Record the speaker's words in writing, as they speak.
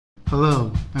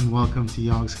Hello, and welcome to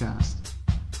YOGSCAST.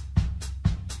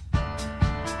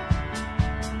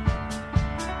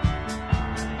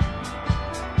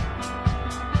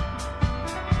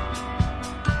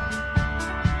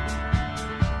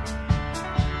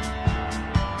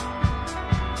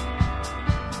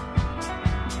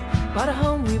 Bought a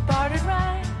home, we bartered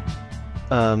right.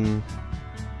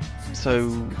 So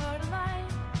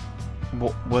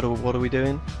what are we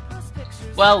doing?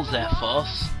 Well,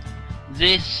 Xephos,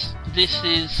 this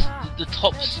is the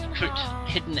top secret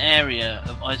hidden area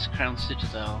of Icecrown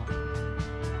Citadel.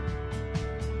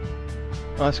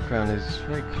 Icecrown is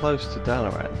very close to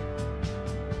Dalaran.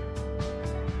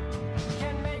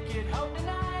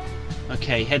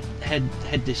 Okay, head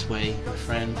this way, my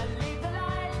friend.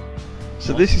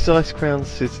 So this is Icecrown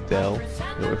Citadel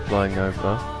that we're flying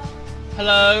over.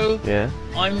 Hello. Yeah.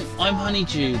 I'm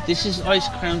Honeydew. This is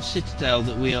Icecrown Citadel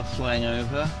that we are flying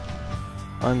over.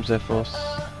 I'm Xephos.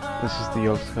 This is the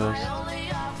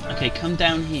YOGSCAST. Okay, come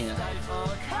down here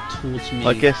towards me.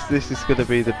 I guess this is going to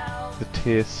be the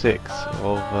tier 6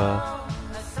 of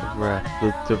Wrath,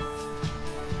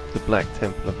 the Black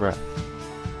Temple of Wrath.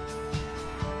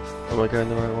 Am I going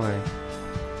the right way?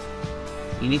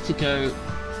 You need to go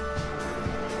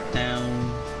down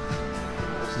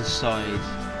to the side.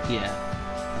 Yeah,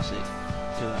 that's it.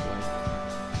 Go that way.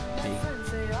 Okay.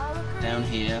 Down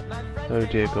here. Oh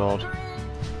dear God.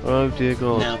 Oh dear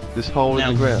God. Now, this hole in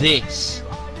the ground. This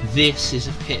is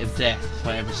a pit of death if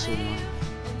I ever saw one.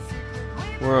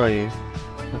 Where are you?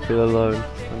 I feel alone.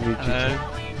 I need you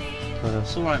Hello? to...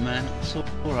 It's alright, man. It's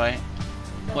alright.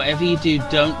 Whatever you do,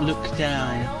 don't look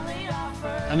down.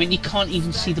 I mean, you can't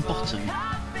even see the bottom.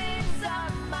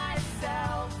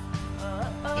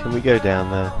 Can we go down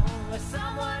there?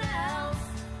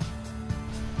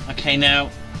 Okay, now,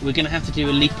 we're going to have to do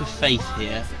a leap of faith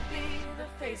here.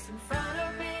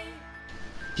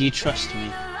 Do you trust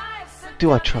me?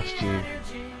 Do I trust you?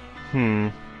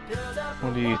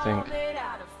 What do you think?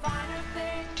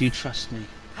 Do you trust me?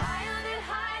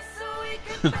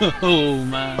 Oh,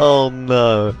 man. Oh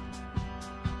no.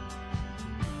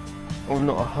 I'm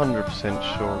not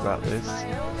 100% sure about this.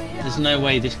 There's no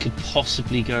way this could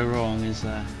possibly go wrong, is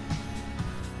there?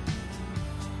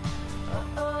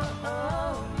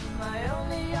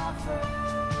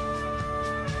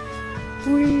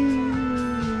 Whee!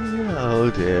 Oh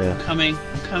dear. I'm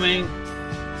coming.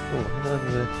 Oh, I'm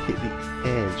gonna hit the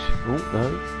edge. Oh,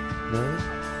 no.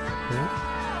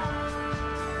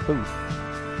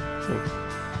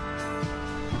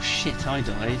 Oh shit, I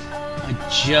died. I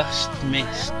just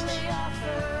missed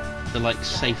the,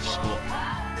 safe spot.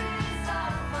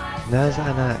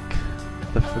 Nazanak,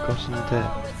 the Forgotten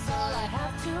Depths.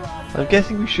 I'm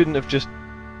guessing we shouldn't have just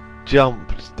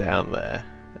jumped down there.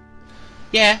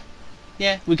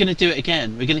 Yeah, we're gonna do it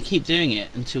again. We're gonna keep doing it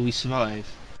until we survive.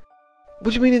 What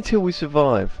do you mean until we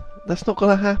survive? That's not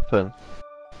gonna happen.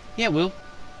 Yeah, it will.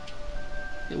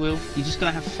 It will. You just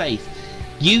gotta have faith.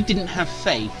 You didn't have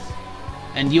faith,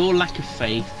 and your lack of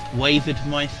faith wavered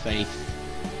my faith.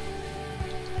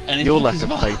 And Your lack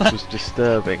of faith was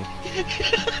disturbing. I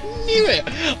knew it!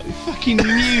 I fucking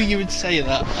knew you would say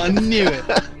that. I knew it.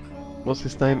 What's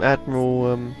his name?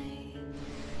 Admiral,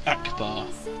 Akbar.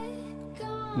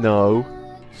 No.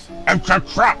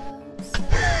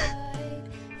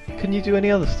 Can you do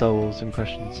any other Star Wars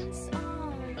impressions?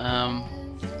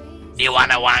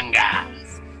 Iwanawanga.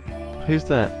 Who's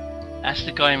that? That's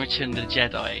the guy in Return of the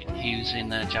Jedi who's in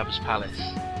Jabba's palace.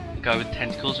 The guy with the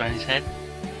tentacles around his head.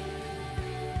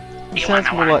 He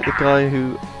sounds more like the guy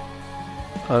who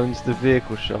owns the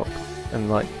vehicle shop and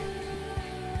what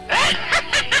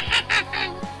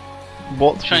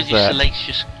Trying was to do that?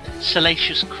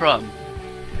 Salacious Crumb.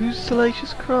 Who's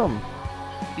Salacious Crumb?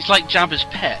 He's like Jabba's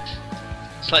pet.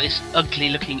 It's like this ugly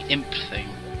looking imp thing.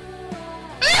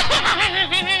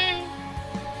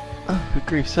 Oh, good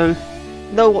grief! So,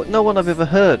 no one I've ever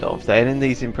heard of then in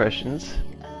these impressions.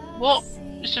 What?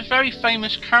 It's a very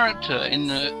famous character in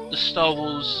the Star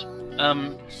Wars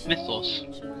mythos.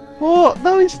 What?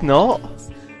 No, it's not.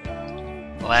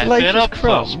 Laugh it up,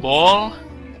 Crumb? fuzzball.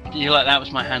 Do you like that? Was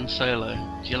my Han Solo.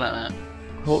 Do you like that?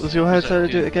 What was your Han Was that Solo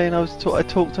do good? it again? I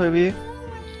talked over you.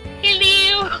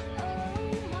 Hello.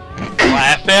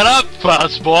 Laugh it up,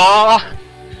 fuzzball.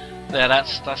 There,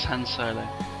 that's Han Solo.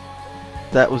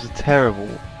 That was a terrible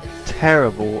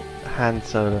Han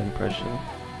Solo impression.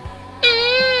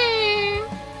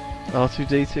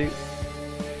 R2-D2.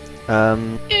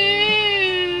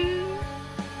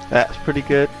 That's pretty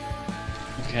good.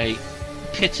 Okay,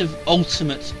 Pit of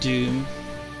Ultimate Doom,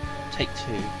 take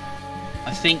 2.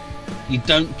 I think you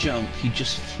don't jump, you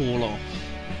just fall off.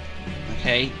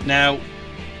 Okay, now,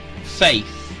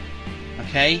 faith.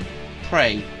 Okay?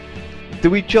 Pray. Do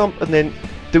we jump and then...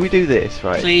 Do we do this,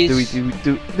 right? Please. Do we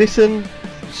do... Listen!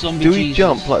 Zombie Do we Jesus.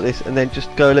 jump like this and then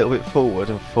just go a little bit forward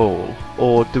and fall?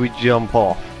 Or do we jump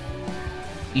off?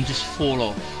 You just fall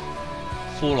off.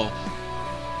 Fall off.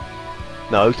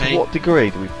 No, Okay. to what degree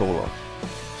do we fall off?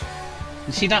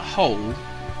 You see that hole?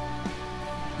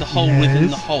 The hole Yes. within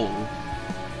the hole?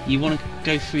 You want to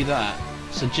go through that.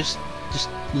 So just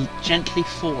gently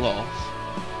fall off.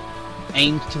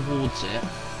 Aim towards it.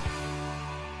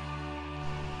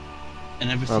 And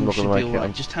I'm everything not should gonna be make it. alright.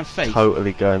 I'm Just have faith.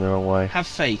 Totally going the wrong way. Have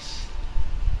faith.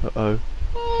 Uh-oh.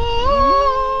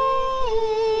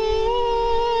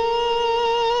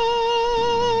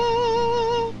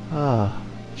 Ah.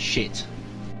 Shit.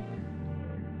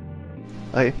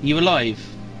 I... You alive?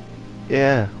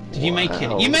 Yeah. Did you make it?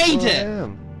 Wow, You made I it!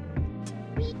 am.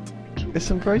 There's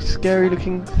some very scary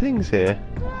looking things here.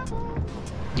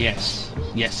 Yes.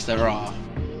 Yes, there are.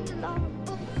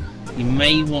 You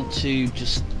may want to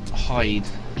just hide.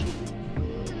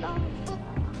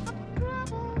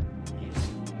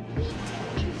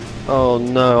 Oh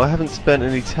no, I haven't spent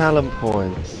any talent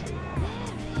points.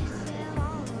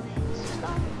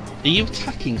 Are you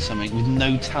attacking something with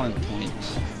no talent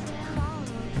points?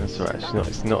 That's right,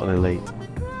 it's not an elite.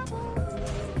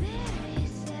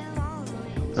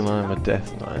 And I'm a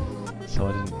death knight, so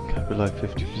I didn't go below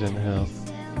 50% health.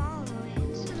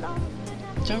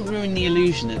 Don't ruin the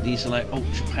illusion that these are like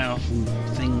ultra powerful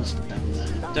things down there.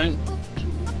 Don't.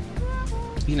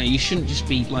 You know, you shouldn't just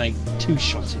be like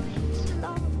two-shotting.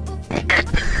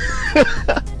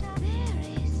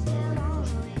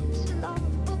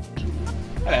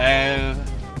 Hello.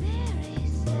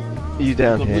 Are you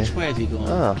down God, here? which way have you gone?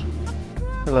 Ah.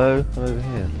 Hello, I'm over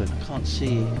here. Look. I can't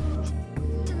see you.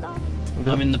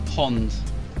 I'm in the pond.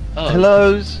 Oh.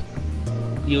 Hellos!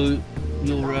 You're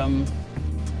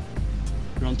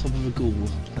on top of a ghoul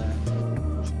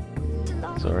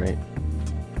there. Sorry.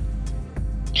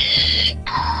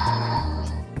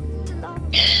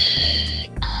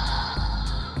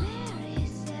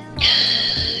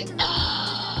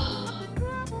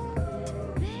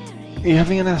 Are you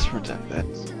having an asthma attack there?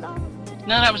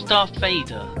 No, that was Darth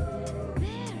Vader.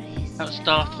 That was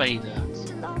Darth Vader.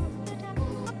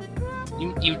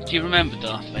 Do you remember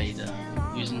Darth Vader?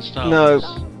 He was in Star Wars.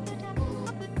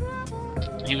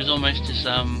 He was almost as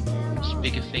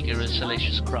big a figure as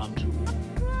Salacious Crumb.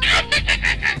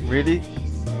 Really?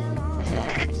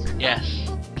 Yes.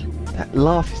 That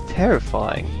laugh is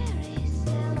terrifying.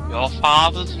 Your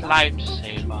father's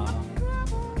lightsaber.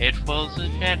 It was a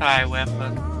Jedi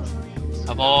weapon.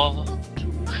 Of all.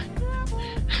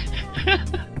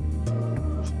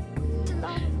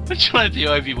 I'm trying to do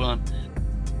Obi-Wan.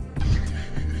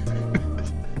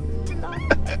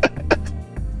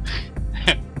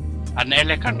 An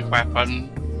elegant weapon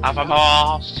of a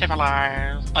more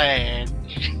civilized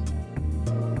age.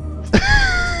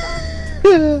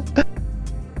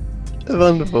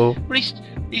 Wonderful. Well,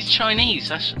 he's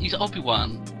Chinese. He's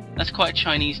Obi-Wan. That's quite a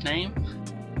Chinese name.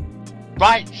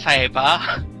 Right, saber.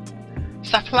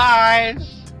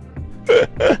 Supplies.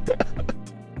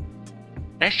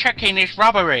 This checking is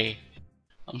robbery.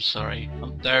 I'm sorry.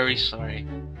 I'm very sorry.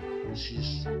 This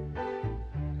is.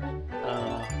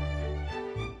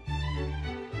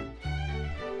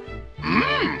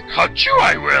 Cut you,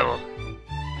 I will.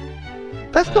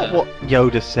 That's not what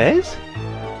Yoda says.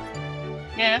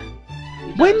 Yeah.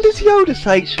 When does Yoda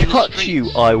say, He's from the cut you,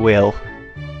 streets. I will?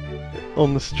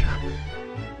 On the street.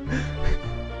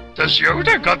 Does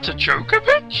Yoda got to choke a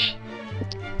bitch?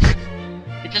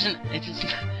 It doesn't.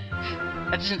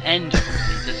 That doesn't end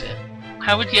properly, does it?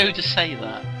 How would Yoda say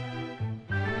that?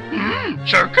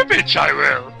 Choke a bitch, I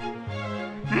will.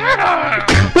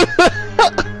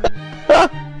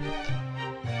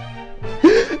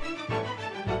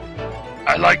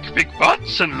 I like big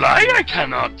butts and lie I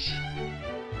cannot.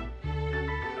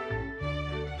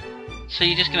 So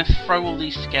you're just gonna throw all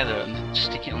these together and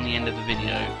stick it on the end of the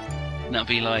video, and that'll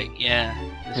be like, yeah,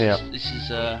 this is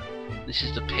the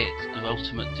pit of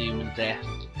ultimate doom and death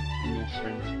in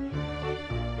Northrend.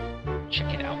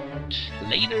 Check it out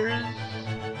later.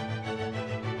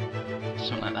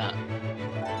 Something like that.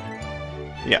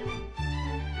 Yeah.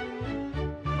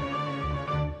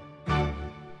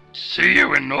 See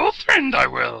you in Northrend, I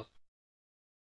will.